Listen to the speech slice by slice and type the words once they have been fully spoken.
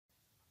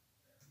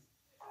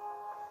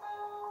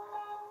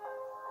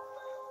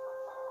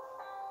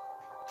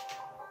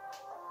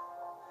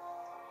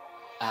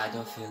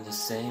don't feel the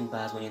same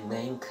bad when your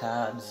name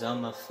comes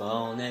on my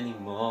phone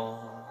anymore.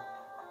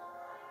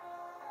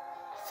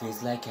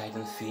 Feels like I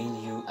don't feel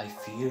you, I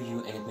feel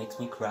you, and it makes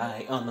me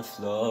cry on the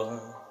floor.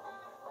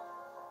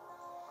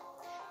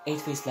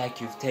 It feels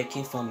like you've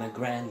taken for my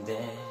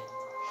granted.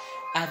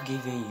 I've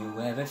given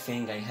you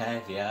everything I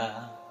have,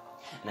 yeah.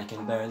 And I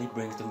can barely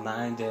bring to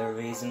mind the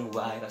reason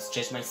why I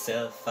stretch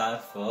myself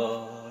out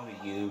for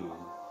you.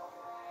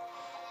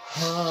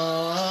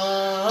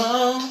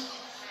 Oh,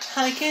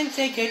 I can't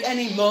take it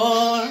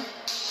anymore.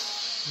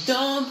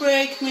 Don't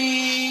break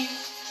me.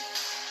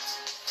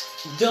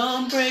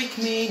 Don't break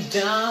me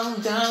down,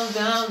 down,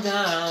 down,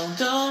 down.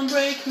 Don't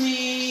break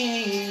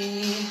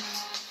me.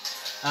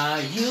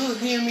 Are you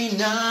hear me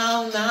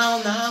now,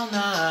 now, now,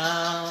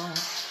 now?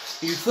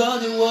 You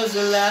thought it was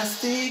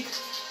elastic,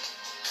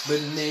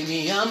 but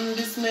maybe I'm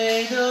just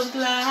made of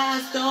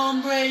glass.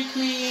 Don't break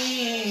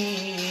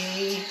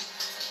me.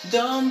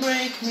 Don't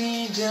break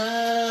me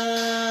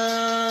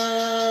down.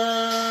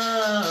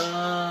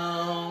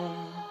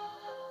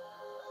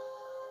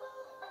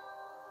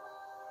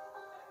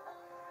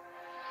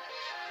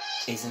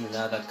 Isn't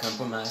love a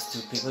compromise?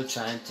 Two people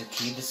trying to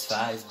keep this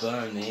fires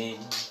burning.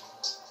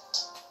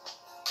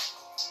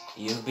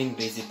 You've been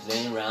busy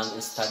playing around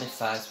and starting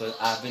fights while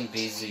I've been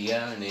busy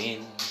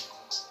yearning.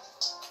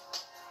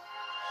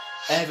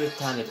 Every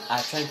time that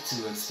I try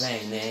to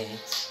explain it,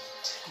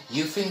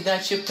 you think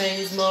that your pain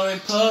is more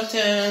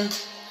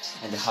important.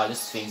 And the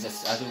hardest things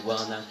is I don't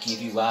wanna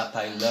give you up.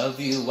 I love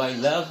you, I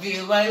love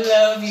you, I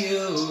love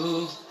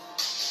you.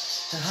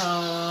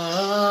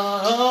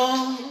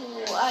 Oh,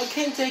 I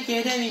can't take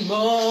it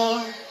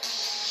anymore.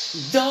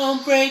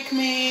 Don't break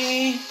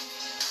me.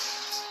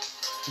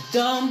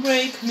 Don't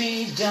break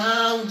me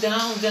down,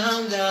 down,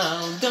 down,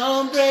 down.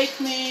 Don't break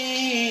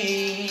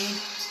me.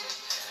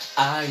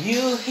 Are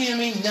you hearing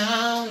me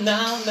now,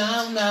 now,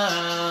 now,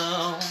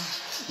 now?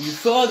 You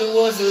thought it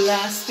was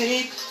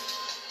elastic,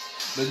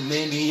 but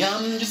maybe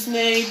I'm just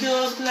made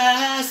of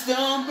glass.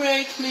 Don't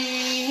break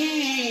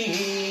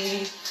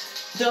me.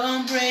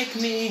 Don't break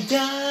me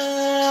down.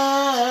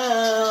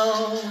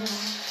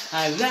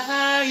 I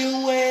lie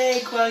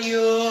awake while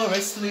you're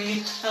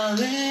asleep. I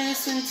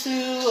listen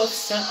to a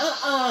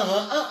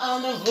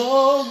sound of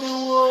all the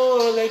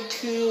world I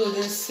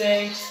couldn't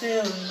say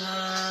till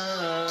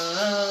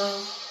now.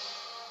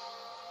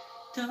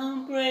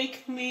 Don't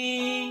break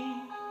me.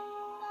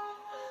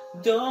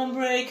 Don't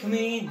break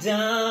me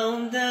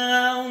down,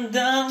 down,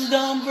 down.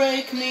 Don't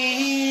break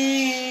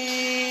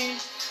me.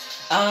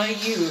 Are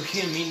you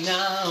hear me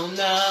now,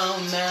 now,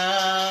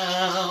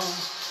 now?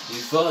 You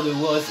thought it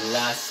was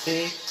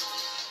elastic,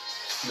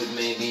 but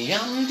maybe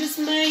I'm just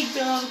made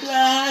of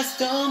glass.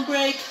 Don't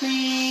break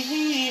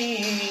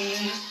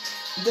me.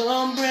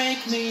 Don't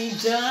break me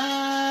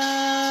down.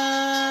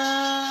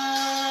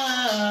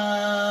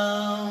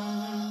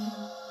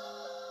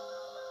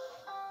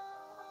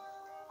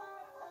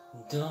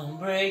 Don't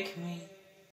break me.